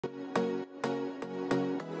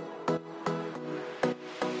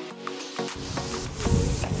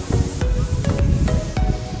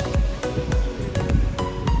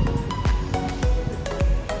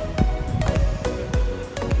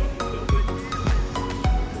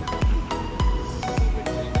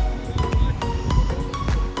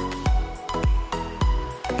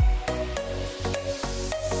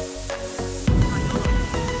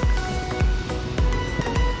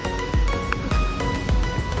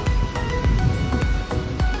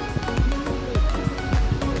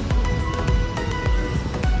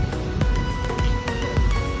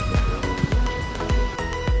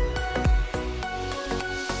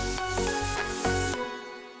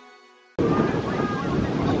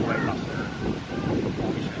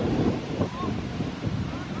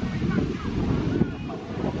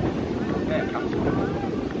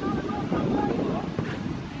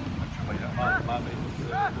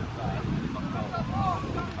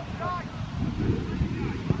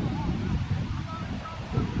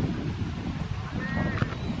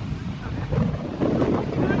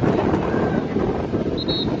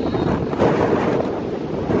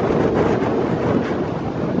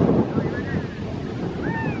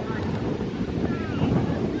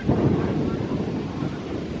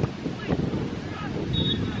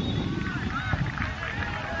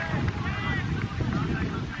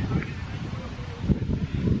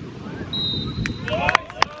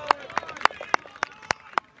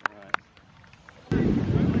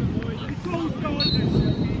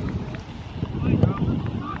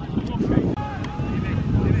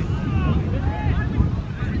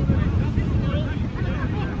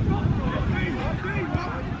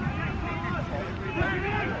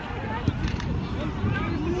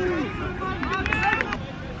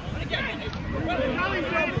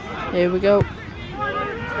Here we go.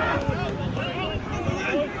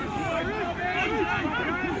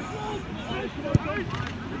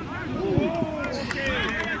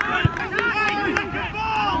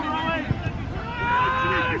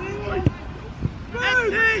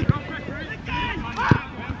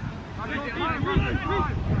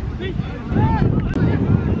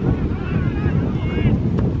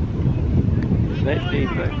 Bit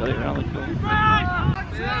deeper, got it around the corner.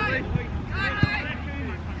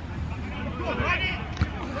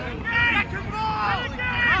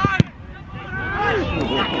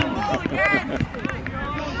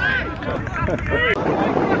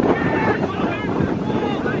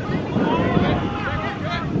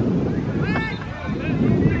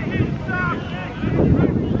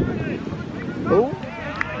 Oh.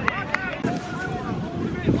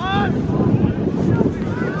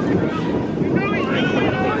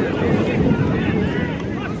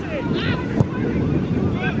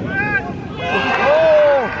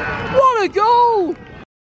 What a goal!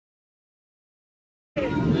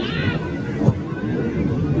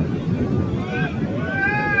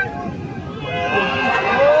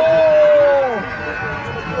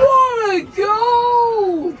 What a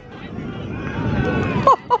goal!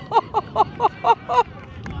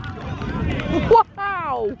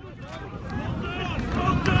 Wow!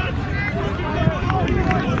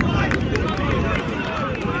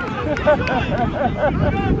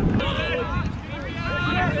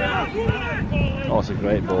 Oh, it's a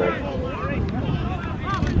great ball.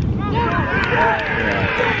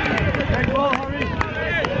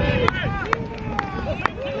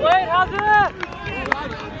 Wait, how's it?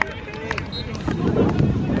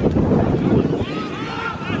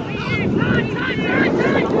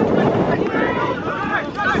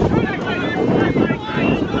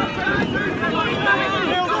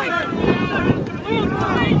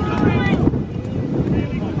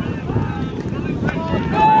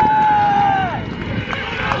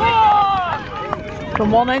 From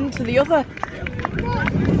one end to the other.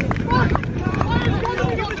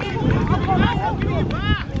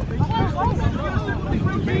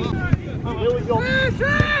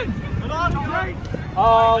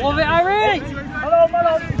 Oh, love it, Irene! Hello,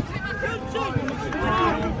 hello!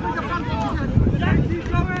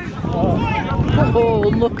 Oh,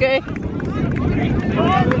 unlucky.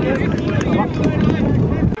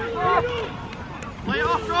 Play it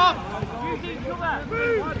off, Rob!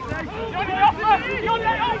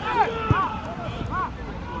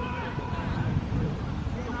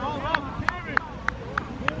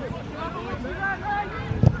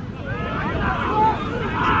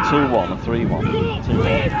 2-1 or 3-1? 2-1.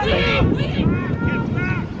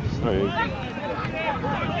 Through.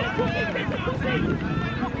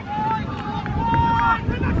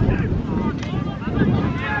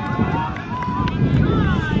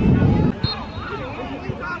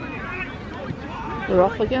 We're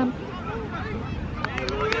off again.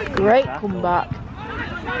 Great comeback.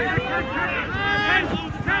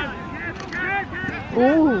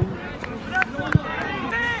 Ooh.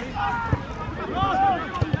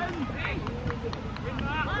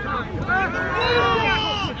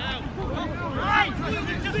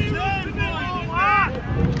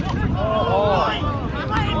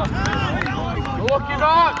 Lucky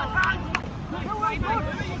dog!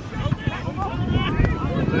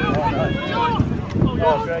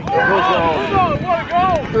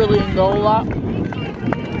 Brilliant goal that.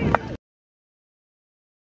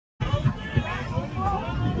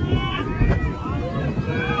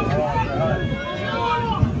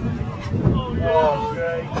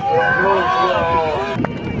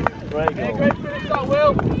 Great goal. Great finish that,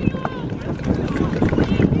 Will.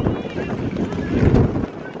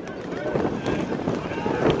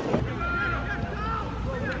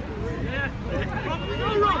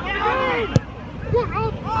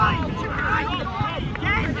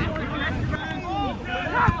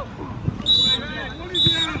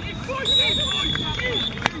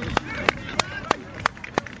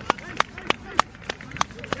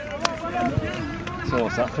 So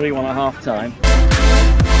what's that, 3-1 at half time?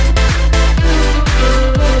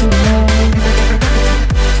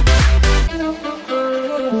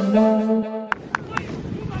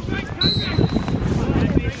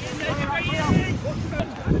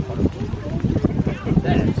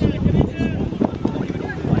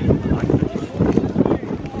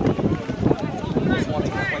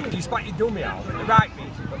 You spat your dummy out in the right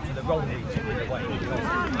region, but to the wrong region in the way.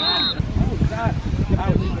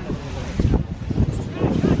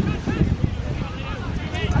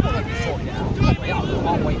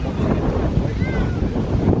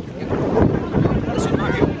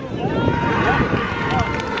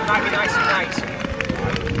 Might be nice and nice.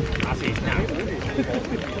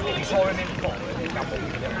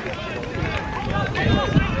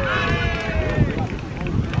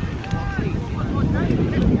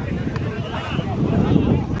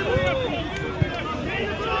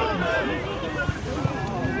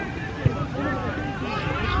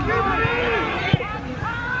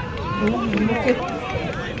 Unlucky.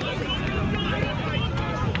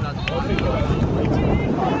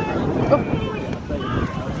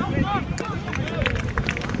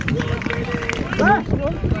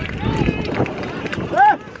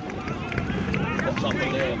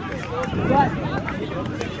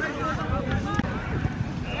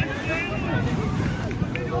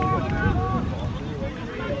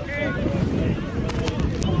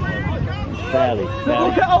 Fairly.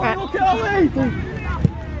 Look at Ollie! Look at Ollie!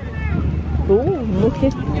 Oh, unlucky.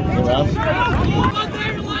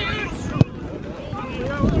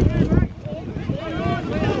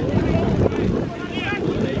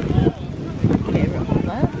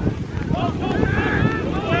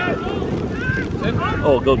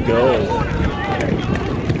 Oh, good goal.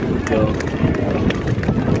 Good goal.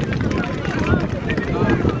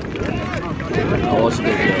 Oh, that's a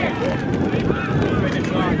good goal.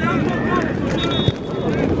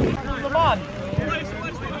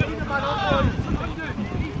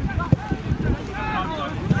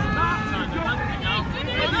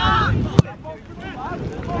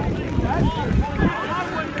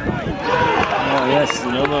 Oh yes,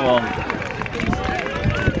 another one.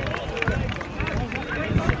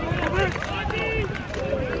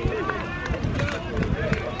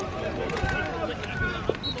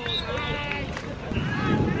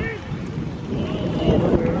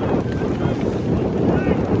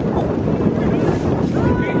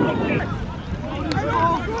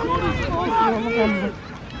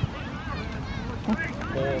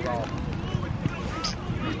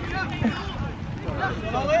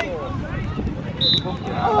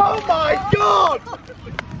 Oh my God!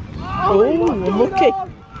 Oh, unlucky.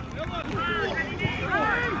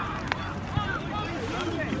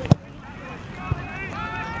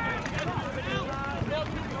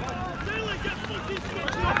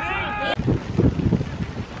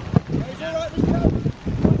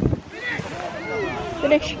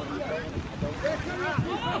 Finish.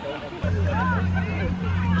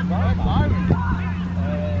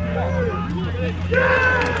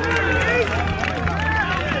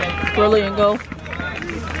 Brilliant goal.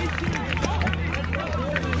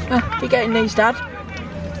 Ah, you're getting these, Dad.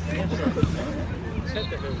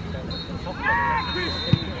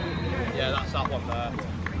 Yeah, that's that one there.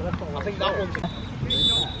 I think that one's...